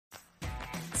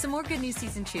Some More Good News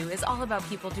Season 2 is all about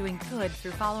people doing good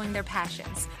through following their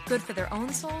passions, good for their own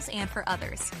souls and for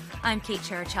others. I'm Kate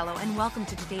Cherichello, and welcome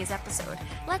to today's episode.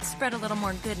 Let's spread a little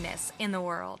more goodness in the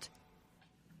world.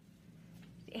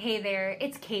 Hey there,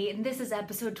 it's Kate, and this is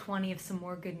episode 20 of Some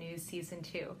More Good News Season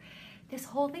 2. This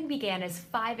whole thing began as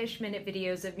 5-ish minute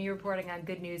videos of me reporting on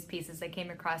good news pieces I came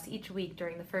across each week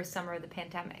during the first summer of the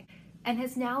pandemic, and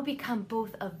has now become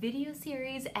both a video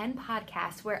series and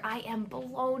podcast where I am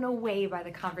blown away by the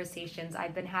conversations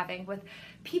I've been having with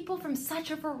people from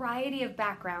such a variety of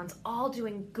backgrounds, all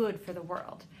doing good for the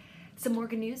world. Some More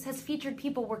Good News has featured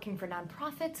people working for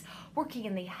nonprofits, working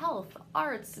in the health,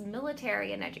 arts,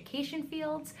 military, and education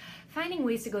fields, finding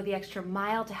ways to go the extra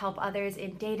mile to help others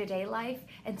in day-to-day life,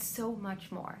 and so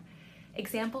much more.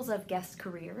 Examples of guest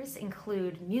careers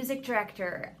include music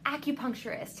director,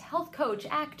 acupuncturist, health coach,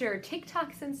 actor,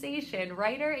 TikTok sensation,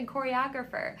 writer, and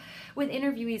choreographer, with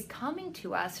interviewees coming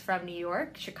to us from New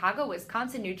York, Chicago,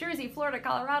 Wisconsin, New Jersey, Florida,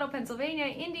 Colorado, Pennsylvania,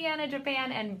 Indiana,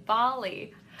 Japan, and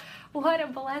Bali. What a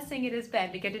blessing it has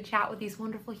been to get to chat with these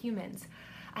wonderful humans.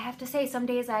 I have to say, some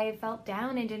days I felt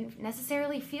down and didn't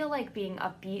necessarily feel like being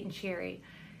upbeat and cheery.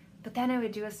 But then I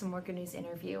would do a Some More Good News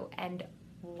interview, and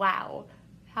wow,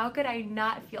 how could I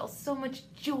not feel so much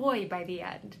joy by the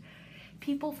end?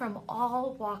 People from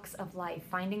all walks of life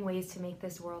finding ways to make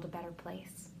this world a better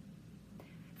place.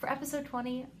 For episode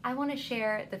 20, I want to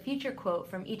share the feature quote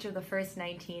from each of the first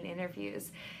 19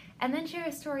 interviews, and then share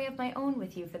a story of my own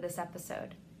with you for this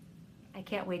episode. I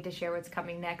can't wait to share what's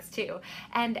coming next too.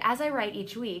 And as I write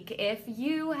each week, if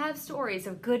you have stories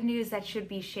of good news that should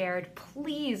be shared,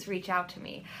 please reach out to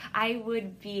me. I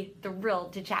would be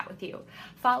thrilled to chat with you.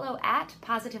 Follow at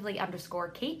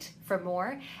positively_Kate for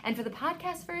more. And for the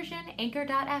podcast version,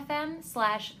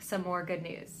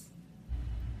 anchor.fm/somemoregoodnews.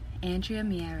 Andrea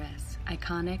Mieres,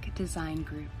 Iconic Design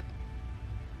Group.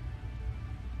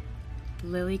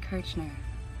 Lily Kirchner,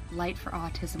 Light for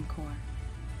Autism Corps.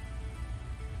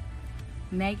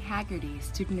 Meg Haggerty,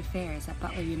 Student Affairs at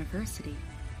Butler University.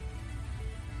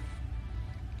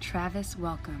 Travis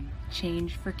Welcome,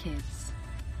 Change for Kids.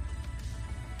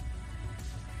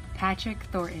 Patrick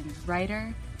Thornton,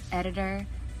 writer, editor,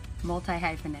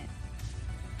 multi-hyphenate.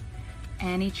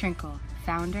 Annie Trinkle,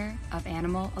 founder of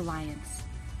Animal Alliance.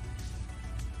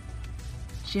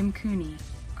 Jim Cooney,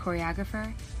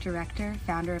 choreographer, director,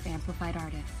 founder of Amplified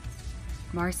Artists.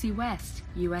 Marcy West,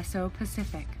 USO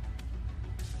Pacific.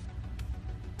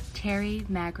 Terry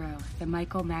Magro, the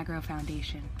Michael Magro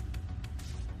Foundation.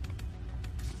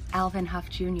 Alvin Huff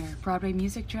Jr., Broadway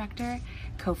music director,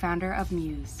 co-founder of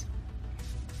Muse.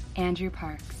 Andrew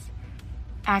Parks,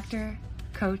 actor,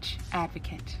 coach,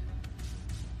 advocate.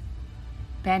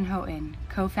 Ben Houghton,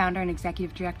 co-founder and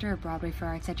executive director of Broadway for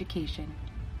Arts Education.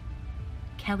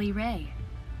 Kelly Ray,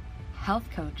 health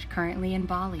coach, currently in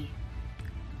Bali.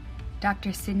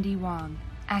 Dr. Cindy Wong,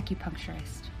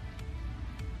 acupuncturist.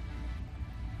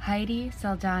 Heidi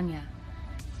Saldana,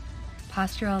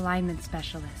 postural alignment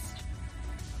specialist.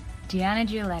 Deanna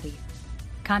Giuletti,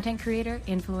 content creator,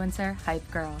 influencer, hype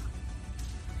girl.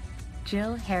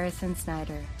 Jill Harrison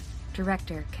Snyder,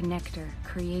 director, connector,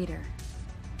 creator.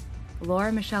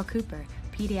 Laura Michelle Cooper,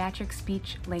 pediatric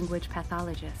speech language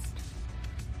pathologist.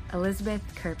 Elizabeth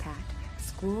Kirpat,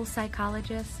 school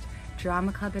psychologist,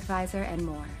 drama club advisor, and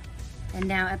more. And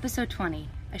now episode 20,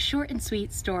 a short and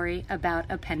sweet story about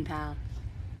a pen pal.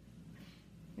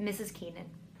 Mrs. Keenan.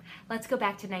 Let's go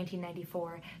back to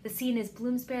 1994. The scene is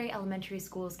Bloomsbury Elementary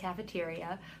School's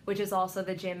cafeteria, which is also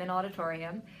the gym and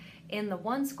auditorium, in the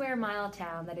 1 square mile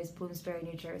town that is Bloomsbury,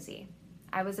 New Jersey.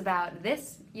 I was about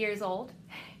this years old.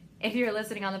 If you're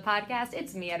listening on the podcast,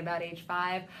 it's me at about age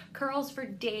 5. Curls for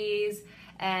days,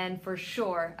 and for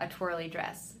sure, a twirly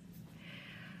dress.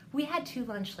 We had 2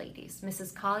 lunch ladies,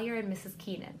 Mrs. Collier and Mrs.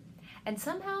 Keenan, and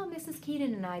somehow Mrs.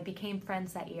 Keenan and I became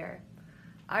friends that year.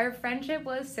 Our friendship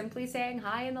was simply saying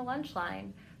hi in the lunch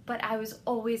line, but I was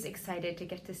always excited to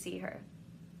get to see her.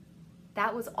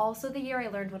 That was also the year I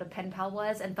learned what a pen pal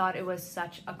was and thought it was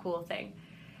such a cool thing.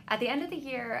 At the end of the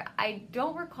year, I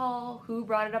don't recall who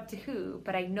brought it up to who,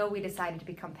 but I know we decided to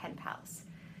become pen pals.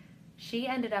 She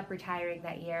ended up retiring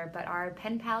that year, but our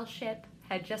pen pal ship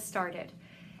had just started,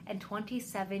 and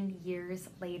 27 years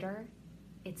later,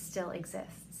 it still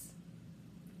exists.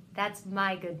 That's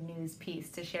my good news piece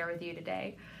to share with you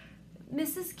today.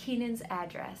 Mrs. Keenan's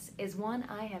address is one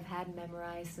I have had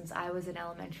memorized since I was in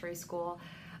elementary school.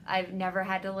 I've never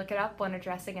had to look it up when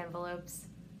addressing envelopes.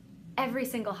 Every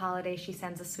single holiday she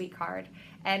sends a sweet card,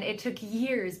 and it took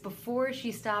years before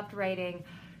she stopped writing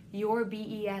 "Your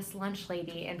BES lunch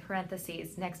lady" in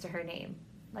parentheses next to her name.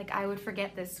 Like I would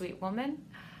forget this sweet woman.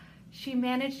 She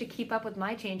managed to keep up with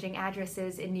my changing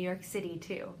addresses in New York City,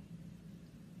 too.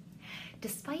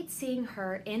 Despite seeing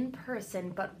her in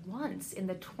person but once in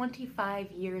the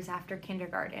 25 years after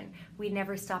kindergarten, we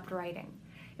never stopped writing.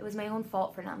 It was my own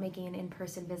fault for not making an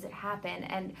in-person visit happen,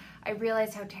 and I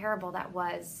realized how terrible that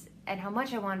was and how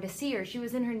much I wanted to see her. She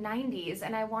was in her 90s,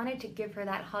 and I wanted to give her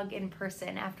that hug in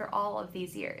person after all of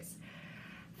these years.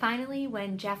 Finally,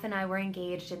 when Jeff and I were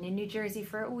engaged and in New Jersey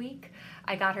for a week,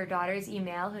 I got her daughter's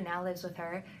email, who now lives with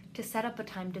her, to set up a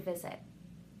time to visit.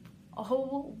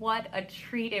 Oh, what a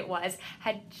treat it was.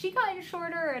 Had she gotten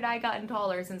shorter and I gotten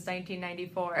taller since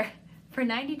 1994? For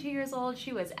 92 years old,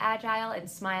 she was agile and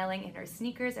smiling in her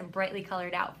sneakers and brightly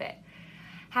colored outfit.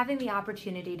 Having the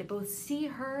opportunity to both see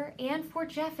her and for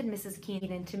Jeff and Mrs.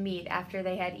 Keenan to meet after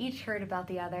they had each heard about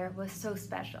the other was so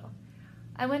special.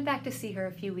 I went back to see her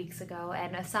a few weeks ago,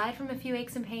 and aside from a few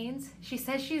aches and pains, she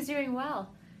says she's doing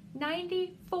well.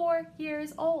 94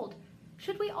 years old.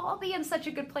 Should we all be in such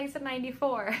a good place at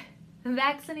 94?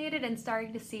 Vaccinated and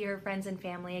starting to see her friends and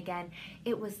family again,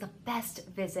 it was the best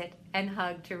visit and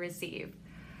hug to receive.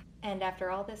 And after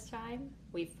all this time,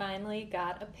 we finally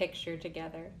got a picture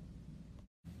together.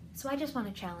 So I just want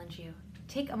to challenge you.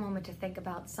 Take a moment to think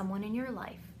about someone in your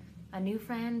life, a new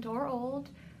friend or old,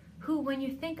 who, when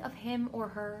you think of him or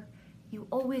her, you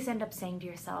always end up saying to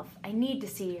yourself, I need to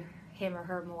see him or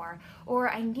her more, or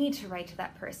I need to write to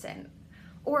that person,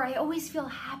 or I always feel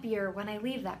happier when I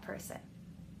leave that person.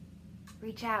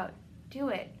 Reach out. Do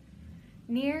it.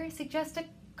 Near, suggest a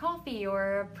coffee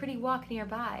or a pretty walk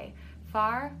nearby.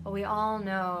 Far, well, we all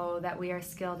know that we are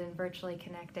skilled in virtually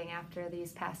connecting after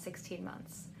these past 16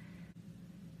 months.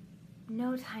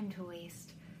 No time to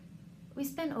waste. We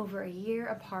spent over a year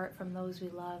apart from those we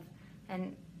love,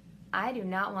 and I do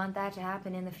not want that to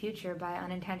happen in the future by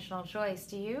unintentional choice,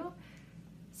 do you?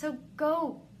 So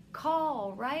go,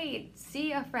 call, write,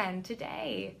 see a friend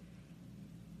today.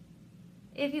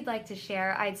 If you'd like to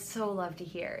share, I'd so love to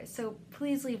hear, so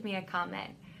please leave me a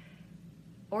comment.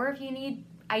 Or if you need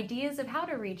ideas of how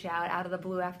to reach out of the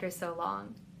blue after so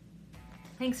long.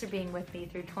 Thanks for being with me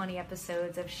through 20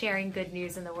 episodes of sharing good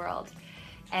news in the world,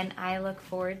 and I look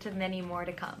forward to many more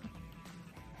to come.